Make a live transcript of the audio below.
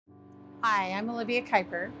Hi, I'm Olivia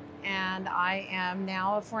Kiper, and I am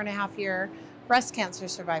now a 4.5 year breast cancer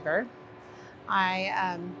survivor.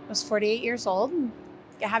 I was 48 years old,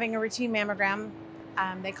 having a routine mammogram.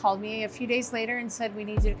 They called me a few days later and said, "We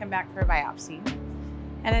need you to come back for a biopsy."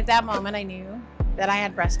 And at that moment, I knew that I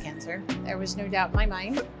had breast cancer. There was no doubt in my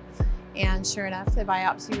mind. And sure enough, the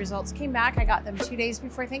biopsy results came back. I got them 2 days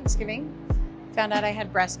before Thanksgiving, found out I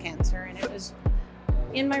had breast cancer, and it was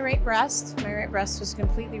in my right breast. My right breast was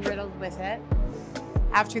completely riddled with it.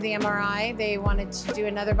 After the MRI, they wanted to do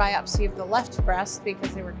another biopsy of the left breast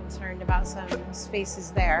because they were concerned about some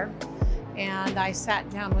spaces there. And I sat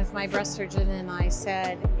down with my breast surgeon and I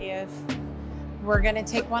said, if we're going to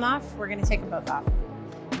take one off, we're going to take them both off.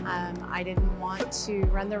 I didn't want to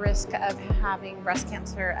run the risk of having breast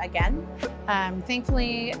cancer again.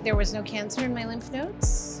 Thankfully, there was no cancer in my lymph nodes,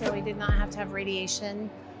 so I did not have to have radiation.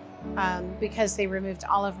 Because they removed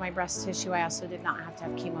all of my breast tissue, I also did not have to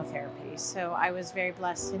have chemotherapy. So I was very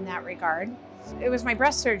blessed in that regard. It was my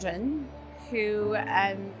breast surgeon who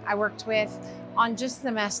I worked with on just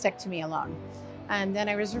the mastectomy alone. And then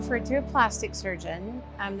I was referred to a plastic surgeon.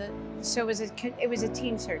 So it was a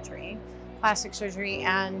team surgery, plastic surgery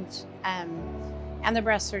and the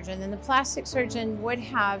breast surgeon. And the plastic surgeon would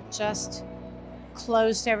have just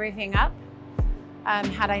closed everything up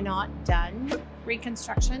had I not done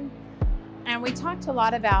reconstruction. And we talked a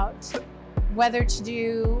lot about whether to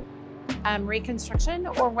do reconstruction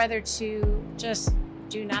or whether to just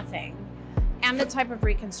do nothing, and the type of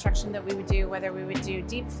reconstruction that we would do, whether we would do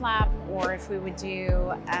deep flap or if we would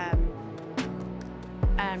do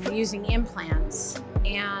using implants.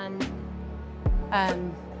 And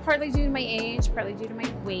partly due to my age, partly due to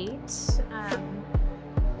my weight,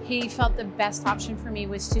 he felt the best option for me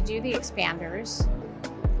was to do the expanders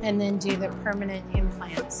and then do the permanent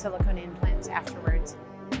implants, silicone implants afterwards.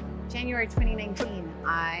 January 2019,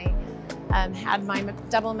 I had my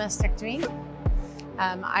double mastectomy.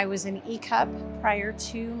 I was an E cup prior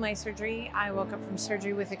to my surgery. I woke up from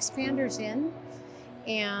surgery with expanders in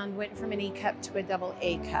and went from an E cup to a double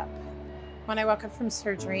A cup. When I woke up from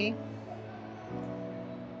surgery,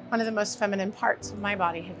 one of the most feminine parts of my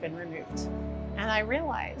body had been removed. And I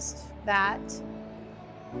realized that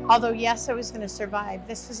although, yes, I was going to survive,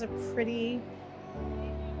 this was a pretty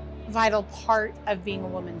vital part of being a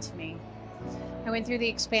woman to me. I went through the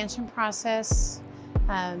expansion process.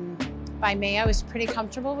 By May, I was pretty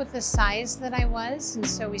comfortable with the size that I was, and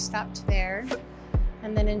so we stopped there.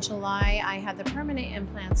 And then in July, I had the permanent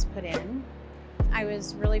implants put in. I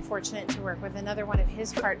was really fortunate to work with another one of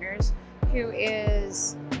his partners who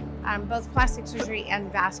is both plastic surgery and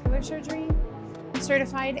vascular surgery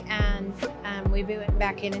certified, and we went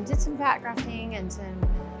back in and did some fat grafting and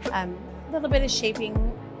some little bit of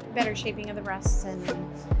shaping, better shaping of the breasts,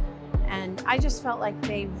 and I just felt like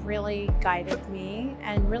they really guided me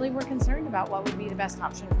and really were concerned about what would be the best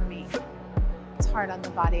option for me. It's hard on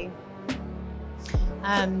the body,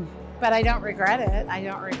 but I don't regret it. I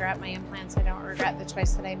don't regret my implants. I don't regret the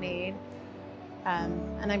choice that I made,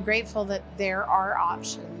 and I'm grateful that there are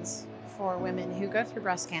options for women who go through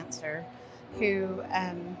breast cancer, who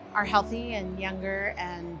are healthy and younger,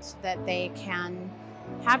 and that they can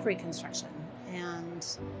have reconstruction. And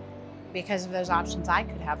because of those options, I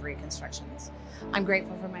could have reconstructions. I'm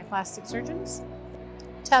grateful for my plastic surgeons.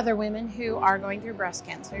 To other women who are going through breast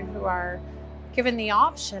cancer, who are given the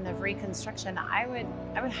option of reconstruction, I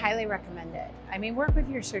would highly recommend it. I mean, work with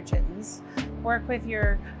your surgeons, work with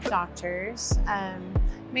your doctors,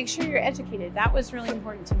 make sure you're educated. That was really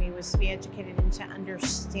important to me, was to be educated and to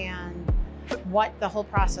understand what the whole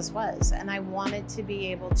process was. And I wanted to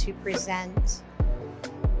be able to present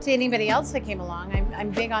to anybody else that came along. I'm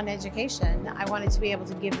big on education. I wanted to be able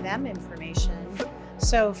to give them information.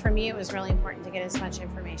 So for me, it was really important to get as much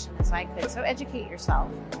information as I could. So educate yourself.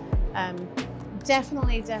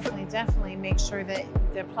 Definitely make sure that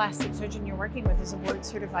the plastic surgeon you're working with is a board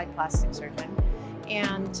certified plastic surgeon,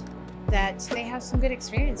 and that they have some good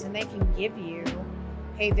experience and they can give you,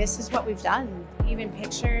 hey, this is what we've done, even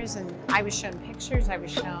pictures. And I was shown pictures, I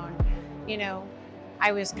was shown,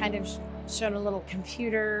 I was kind of shown a little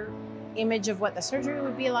computer image of what the surgery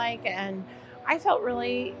would be like. And I felt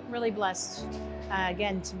really, really blessed,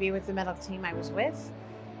 again, to be with the medical team I was with.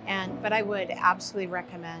 But I would absolutely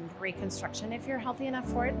recommend reconstruction if you're healthy enough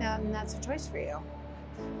for it, and that's a choice for you.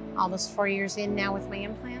 Almost 4 years in now with my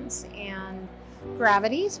implants, and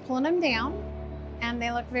gravity's pulling them down, and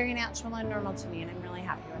they look very natural and normal to me, and I'm really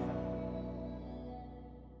happy with them.